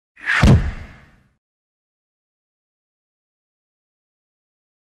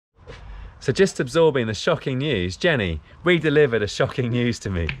So just absorbing the shocking news, Jenny re-delivered a shocking news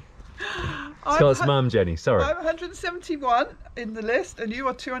to me. Scott's mum, Jenny, sorry. I'm 171 in the list, and you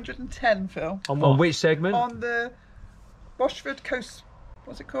are 210, Phil. On which segment? On the Boshford Coast,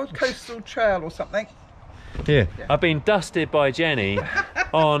 what's it called? Coastal Trail or something. Yeah. I've been dusted by Jenny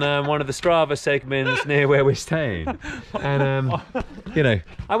on one of the Strava segments near where we're staying. And, you know,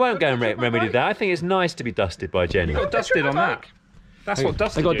 I won't go and remedy that. I think it's nice to be dusted by Jenny. You got dusted on that. That's what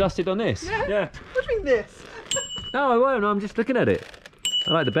dusted I got you. dusted on this? Yeah. What do you mean this? No, I won't. I'm just looking at it.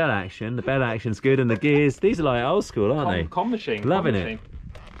 I like the bell action. The bell action's good, and the gears. These are like old school, aren't they? Com machine. Loving it.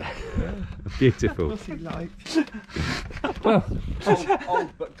 Beautiful. What's he like? Well, old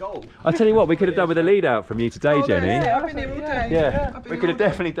but gold. I'll tell you what, we could have done with a lead out from you today, Jenny. Yeah, I've been here all day. Yeah, we could have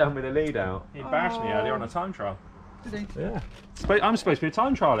definitely done with a lead out. He embarrassed me earlier on a time trial. Did he? Yeah. I'm supposed to be a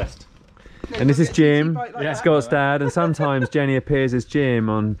time trialist. And this is Jim, Yeah. Scott's dad, and sometimes Jenny appears as Jim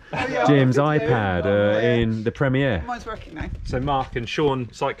on Jim's iPad in the premiere. Mine's working now. So Mark and Sean,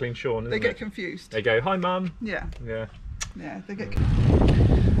 cycling Sean, They get confused. They go, hi mum. Yeah. Yeah. Yeah, they get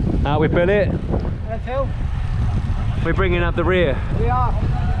confused. Out with Bullet. Hello, Phil. We're bringing up the rear. We are.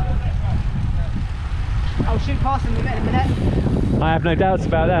 I'll shoot past him in a minute. I have no doubts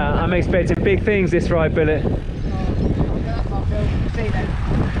about that. I'm expecting big things this ride, Bullet. That's my Phil. We'll see then.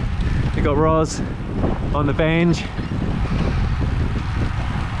 We got Ros on the Venge.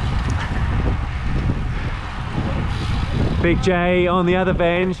 Big J on the other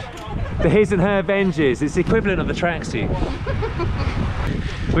Venge. The his and her Venges. It's the equivalent of the tracksuit.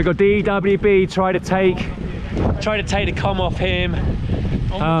 We got DWB try to take the KOM off him.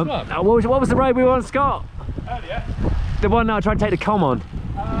 What was the ride we were on, Scott? Earlier. The one that I tried to take the KOM on.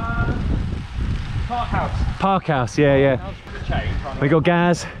 Park House. Park House, yeah. We got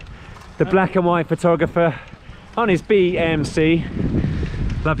Gaz, the black and white photographer, on his BMC.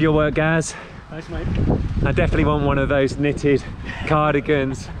 Love your work, Gaz. Thanks, mate. I definitely want one of those knitted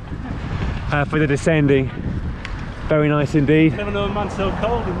cardigans for the descending. Very nice indeed. I never know a man so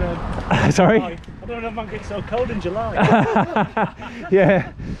cold in there. Sorry? I don't know a man gets so cold in July.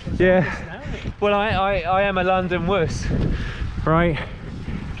 Yeah. Well, I am a London wuss, right?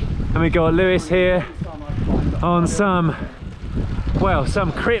 And we got Lewis here on some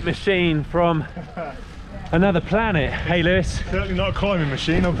crit machine from another planet. Hey Lewis. Certainly not a climbing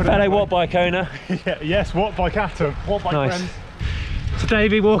machine. I'll put Fellow Watt Bike owner. Yes, Watt Bike Atom. Watt Bike Nice. friends. So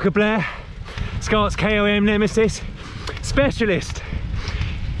Davey, Walker Blair, Scott's KOM nemesis, specialist.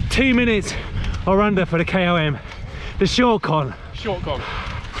 2 minutes or under for the KOM. The short con. Short con.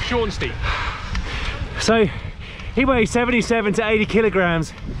 Short and steep. So he weighs 77 to 80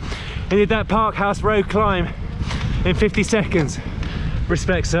 kilograms and did that Park House road climb in 50 seconds.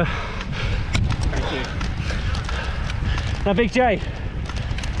 Respect, sir. Thank you. Now, Big J.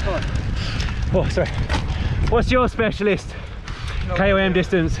 Oh, sorry. What's your specialist? KOM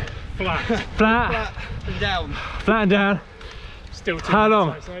distance? Flat. Flat? And down. Flat and down. Still 2 How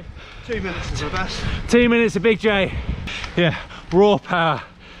minutes, long? I'd say. 2 minutes is the best. 2 minutes of Big J. Yeah, raw power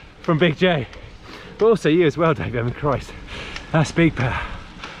from Big J. But also you as well, Dave. I mean, Christ, that's big power.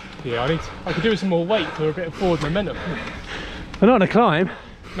 Yeah, I could do with some more weight for a bit of forward momentum. But not on a climb.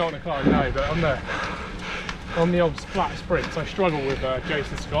 Not on a climb, no, but on the old flat sprints, I struggle with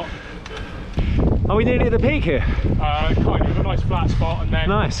Jason Scott. Are we nearly at the peak here? Kind of a nice flat spot, and then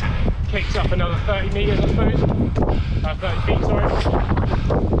Nice. kicks up another 30 metres, I suppose. 30 feet, sorry.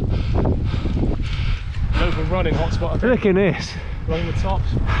 Local running hotspot, I think. Look at this. Running the tops.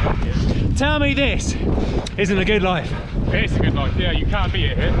 Tell me this isn't a good life. It is a good life, yeah, you can't beat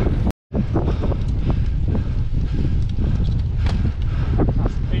it here.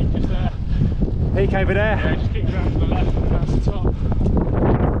 That's the peak just there. Peak over there. Yeah, just keep around to the left, and that's the top.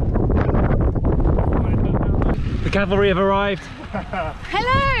 The cavalry have arrived.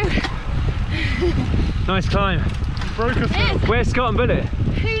 Hello! Nice climb. Broke us. Yes. Where's Scott and Bullet?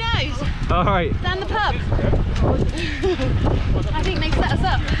 Who knows? All right. Down the pub. I think they set us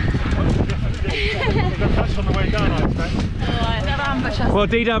up. They'll catch on the way down, I expect. Alright, they'll ambush us. Well,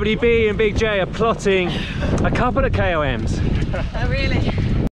 DWB and Big J are plotting a couple of KOMs. Oh, really?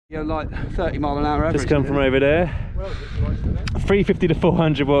 You're like 30 mile an hour average. Just come from over there. 350 to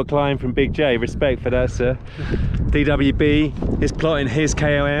 400 watt climb from Big J. Respect for that, sir. DWB is plotting his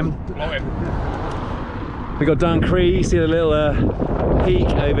KOM. We got Duncree, see the little peak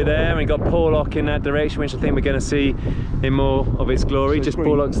over there, and we got Porlock in that direction, which I think we're going to see in more of its glory. So just green-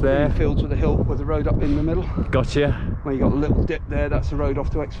 Porlock's there. green fields with a hill with the road up in the middle. Gotcha. Where you got a little dip there, that's the road off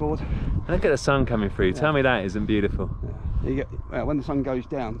to Exmoor. Look at the sun coming through. Tell me that isn't beautiful. You get, when the sun goes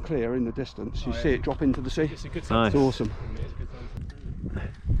down clear in the distance, you see it drop into the sea. It's a good Nice. It's awesome.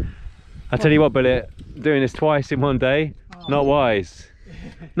 I tell you what, Bullet, doing this twice in one day, not wise.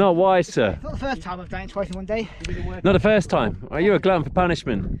 Not wise, sir. It's not the first time I've done it twice in one day. Not the first time. Are you a glutton for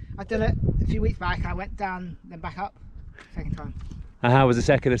punishment? I've done it a few weeks back and I went down, then back up. Second time. And how was the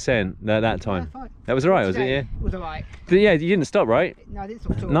second ascent that time? Yeah, fine. That was alright, was it? Today, Yeah. It was alright. Yeah, you didn't stop, right? No, I didn't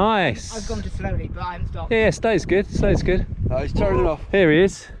stop at all. Nice. I've gone too slowly, but I haven't stopped. Yeah, slow's good. Slow's good. He's turning off. Here he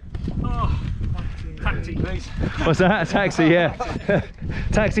is. Taxi, please. What's that? A taxi, yeah.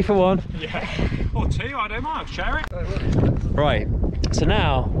 Taxi for one. Yeah. Or two, I don't mind. Share it. Right. So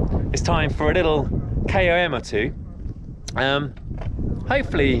now it's time for a little KOM or two.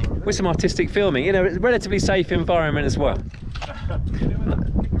 Hopefully with some artistic filming. You know, it's a relatively safe environment as well.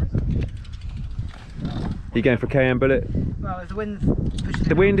 You going for KM, Bullet? Well, the wind's pushing.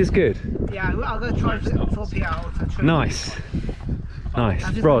 The wind is good. Yeah, I'll go try and 4 PR. Nice.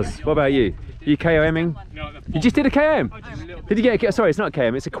 Nice. Ros, what about you? You KOMing? You just did a KM? Did you get a, sorry, it's not a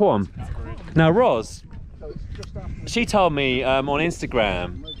KM, it's a QOM. Now Ros, she told me on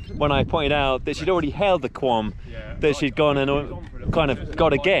Instagram when I pointed out that she'd already held the QOM, that she'd gone and kind of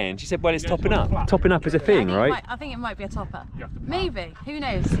got again. She said, well, it's topping up. Topping up is a thing, right? I think it might be a topper. Maybe. Who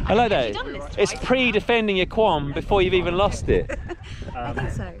knows? I like that. It's pre-defending your QOM before you've even lost it. I think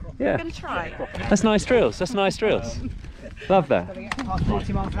so. Yeah. I'm going to try. That's nice drills. That's nice drills. Love that. Past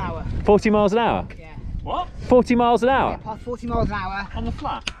 40 miles an hour. 40 miles an hour? Yeah. What? 40 miles an hour? Past 40 miles an hour. On the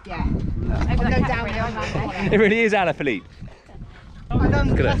flat? Yeah. I've no downhill. It really is Alaphilippe. Look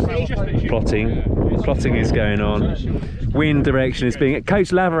at that. Plotting is going on. Wind direction is being,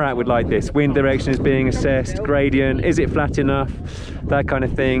 Coach Lavarat would like this. Wind direction is being assessed, gradient, is it flat enough, that kind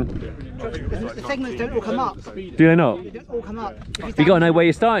of thing. The segments don't all come up. Do they not? They don't all come up. You got to know where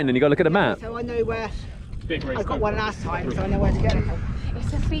you're starting and you got to look at the map. So I know where. I got one last time, so I know where to get it from.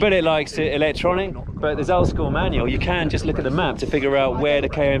 But it likes it electronic, but there's old school manual. You can just look at the map to figure out where the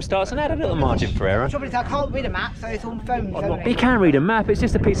KOM starts and add a little margin for error. The trouble is I can't read a map, so it's on phone. But you can read a map, it's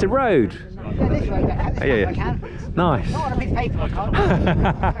just a piece of road. Yeah, this way, I can. Nice. Not on a piece of paper, I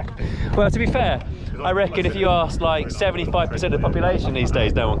can't. Well, to be fair, I reckon if you ask like 75% of the population these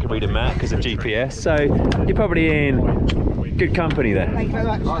days, no one can read a map because of GPS, so you're probably in good company there. Thank you very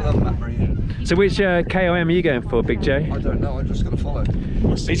much. I love map reading. So which KOM are you going for, Big J? I don't know, I'm just going to follow.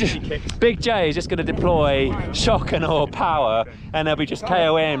 Big J is just going to deploy shock and awe power, and there'll be just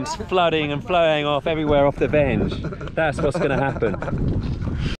KOMs flooding and flowing off everywhere off the Venge. That's what's going to happen.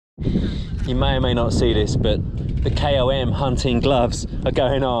 You may or may not see this, but the KOM hunting gloves are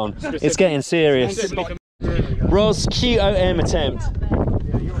going on. It's getting serious. Ros QOM attempt.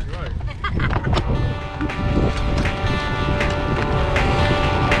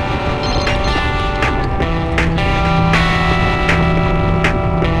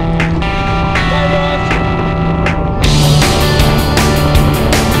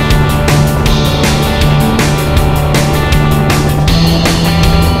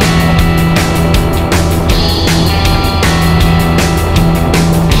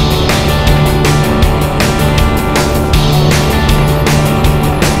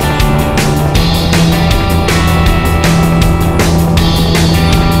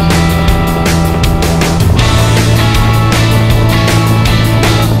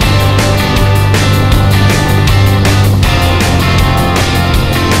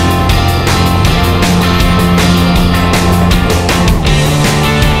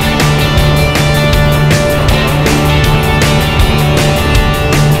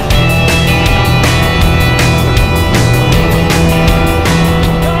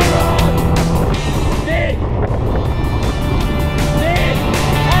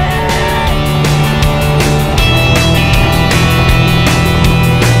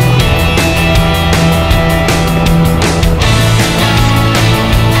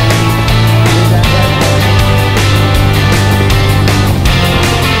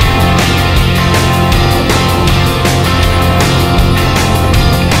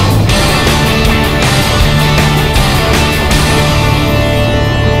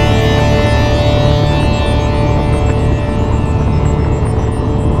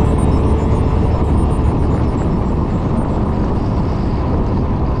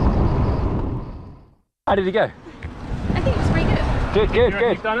 How did it go? I think it was pretty good.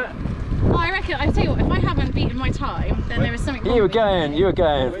 Good. You've done it? Oh, I reckon, I tell you what, if I haven't beaten my time, then there was something wrong You were with me.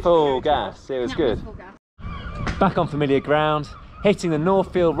 going full gas. It was That good. full gas. Back on familiar ground, hitting the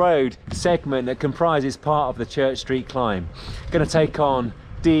Northfield Road segment that comprises part of the Church Street climb. Going to take on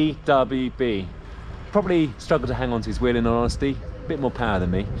DWB. Probably struggled to hang on to his wheel in all honesty. A bit more power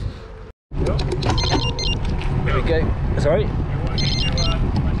than me. Here we go. Sorry.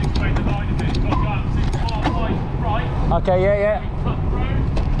 Okay, yeah.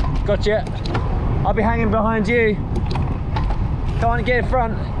 Gotcha. I'll be hanging behind you. Come on, get in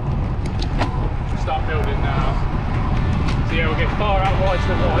front. Start building now. So yeah, we'll get far out wide to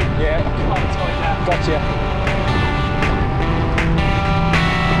the right. Yeah. Quite tight now. Gotcha.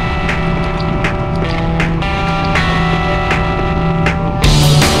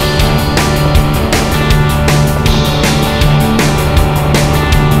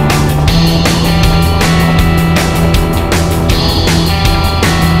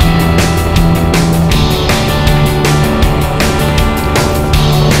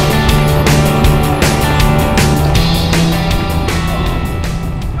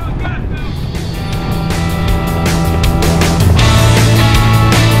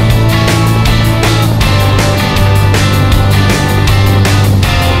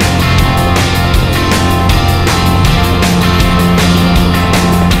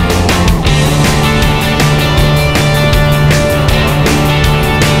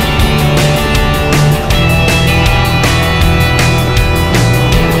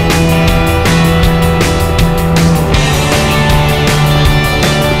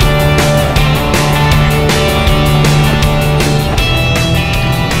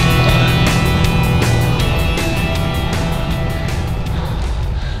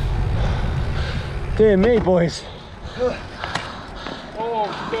 Dear me, boys.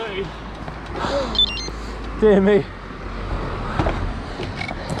 Oh, dirty. Dear me.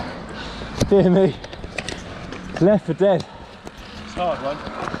 Dear me. Left for dead. It's a hard one.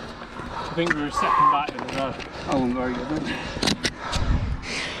 I think we were second back in the row. I wasn't very good then.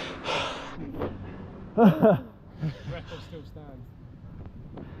 Record still stands.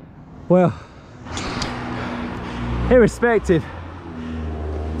 Well, irrespective,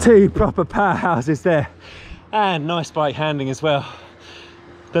 two proper powerhouses there, and nice bike handling as well.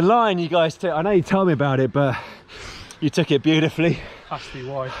 The line you guys took, I know you told me about it, but you took it beautifully. Has to be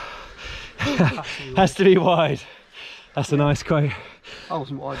wide. Has to be wide. That's a nice quote. I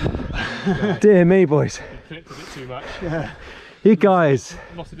wasn't wide. Dear me, boys. You clipped a bit too much. Yeah. You guys,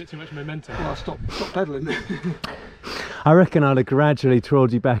 Lost a bit too much momentum. Well, I stopped pedalling. I reckon I'd have gradually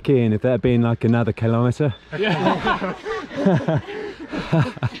trawled you back in if that had been like another kilometre. Yeah.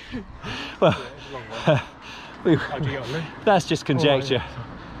 Well, How'd you get on, Lou? that's just conjecture.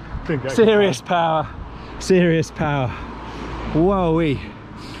 Didn't get Serious power, serious power. Whoa-wee.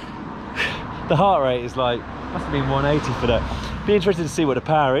 The heart rate is like, must have been 180 for that. Be interested to see what the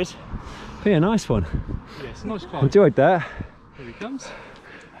power is. But yeah, nice one. Yeah, it's a nice climb. Enjoyed that. Here he comes.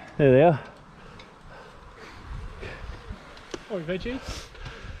 There they are. Oh, Veggie.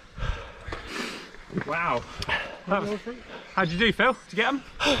 Wow. How'd you do, Phil? Did you get him?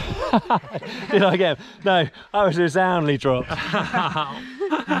 Did I get him? No, I was resoundingly dropped.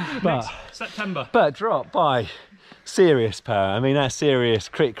 September. But dropped by serious power. I mean, that's serious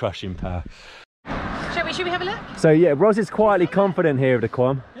crit crushing power. Should we have a look? So yeah, Ros is quietly confident here of the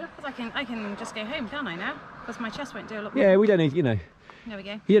KOM. Because I can just go home, can't I now? Because my chest won't do a lot more. Yeah, we don't need, you know, There we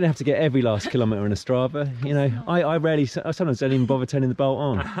go. you don't have to get every last kilometre on a Strava. You know, I rarely, I sometimes don't even bother turning the bolt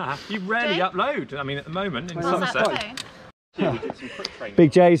on. You rarely Jay? upload. I mean, at the moment in What's that Somerset. phone?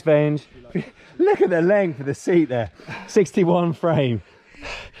 Big J's Venge. Look at the length of the seat there. 61 frame.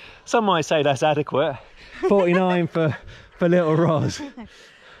 Some might say that's adequate. 49 for Little Ros.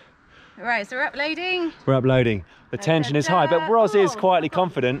 Right, so we're uploading. We're uploading. The tension is high, but Ros is quietly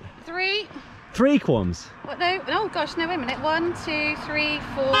confident. 3. 3 KOMs. What, no? Oh gosh, no, wait a minute. 1, 2, 3,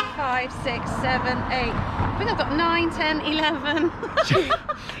 4, 5, 6, 7, 8. I think I've got 9, 10, 11.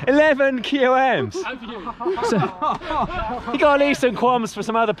 11 QOMs. So, you got to leave some KOMs for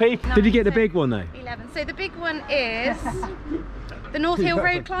some other people. Did you get the big one though? 11. So the big one is the North Hill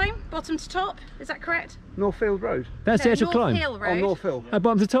Road climb, bottom to top. Is that correct? Northfield Road. That's the actual North climb. Hill Oh, Road. North Hill.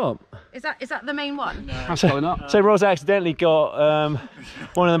 Bottom to top. Is that the main one? That's going up. So Ros accidentally got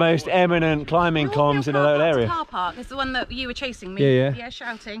one of the most eminent climbing North KOMs Hill in a car local park to area. Car park is the one that you were chasing me. Yeah. Yeah,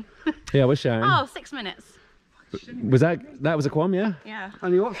 shouting. Yeah, I was shouting. Oh, 6 minutes. Was that was a KOM? Yeah. Yeah.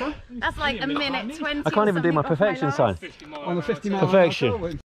 And you what, sir? That's like a minute 20. I can't even do my or something off perfection sign. On the 50 mile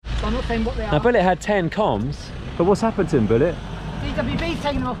Perfection. I'm not saying what they Now are. Bullet had 10 KOMs, but what's happened to him, Bullet? DWB's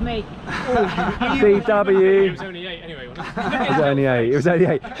taking them off me. It DW. was only 8 anyway, wasn't it? It was only 8. It was only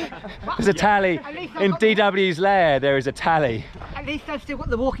 8. There's a tally in DW's lair. There is a tally. At least I've still got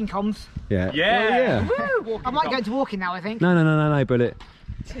the walking comms. Yeah. Yeah. Oh, yeah. I might go into walking now, I think. No, Bullet.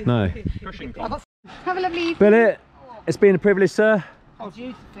 No. Pushing. Have a lovely evening. Bullet, it's been a privilege, sir. Oh,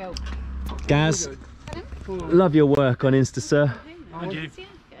 you, Phil. Gaz, love your work on Insta, sir. And you.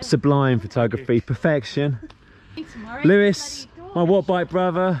 Sublime photography, perfection. Tomorrow. Lewis, my watt bike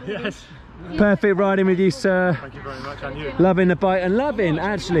brother. Yes. Perfect riding with you, sir. Thank you very much, and you. Loving the bike and loving,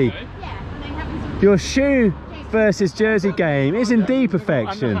 actually, your shoe versus jersey game is indeed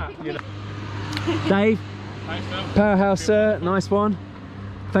perfection. Dave, powerhouse, sir. Nice one.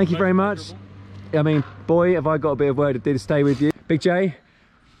 Thank you very much. I mean, boy, have I got a bit of work to do to stay with you. Big J,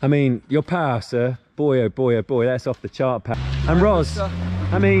 I mean, your power, sir. Boy, oh boy, oh boy, that's off the chart power. And Ros,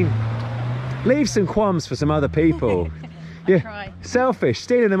 I mean, leave some qualms for some other people. Yeah, selfish,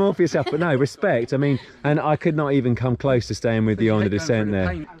 stealing them all for yourself, but no, respect. I mean, and I could not even come close to staying with you on the descent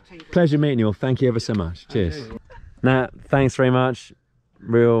there. Pleasure meeting you all. Thank you ever so much. Cheers. Nat, thanks very much.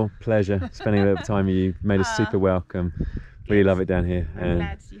 Real pleasure spending a little time with you. Made us super welcome. Really love it down here. I'm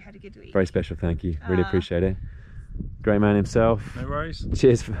glad you had a good week. Very special, thank you. Really appreciate it. Great man himself. No worries.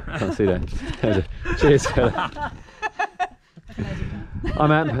 Cheers. Can't see that. Cheers.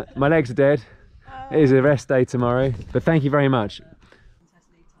 I'm out. My legs are dead. It is a rest day tomorrow, but thank you very much.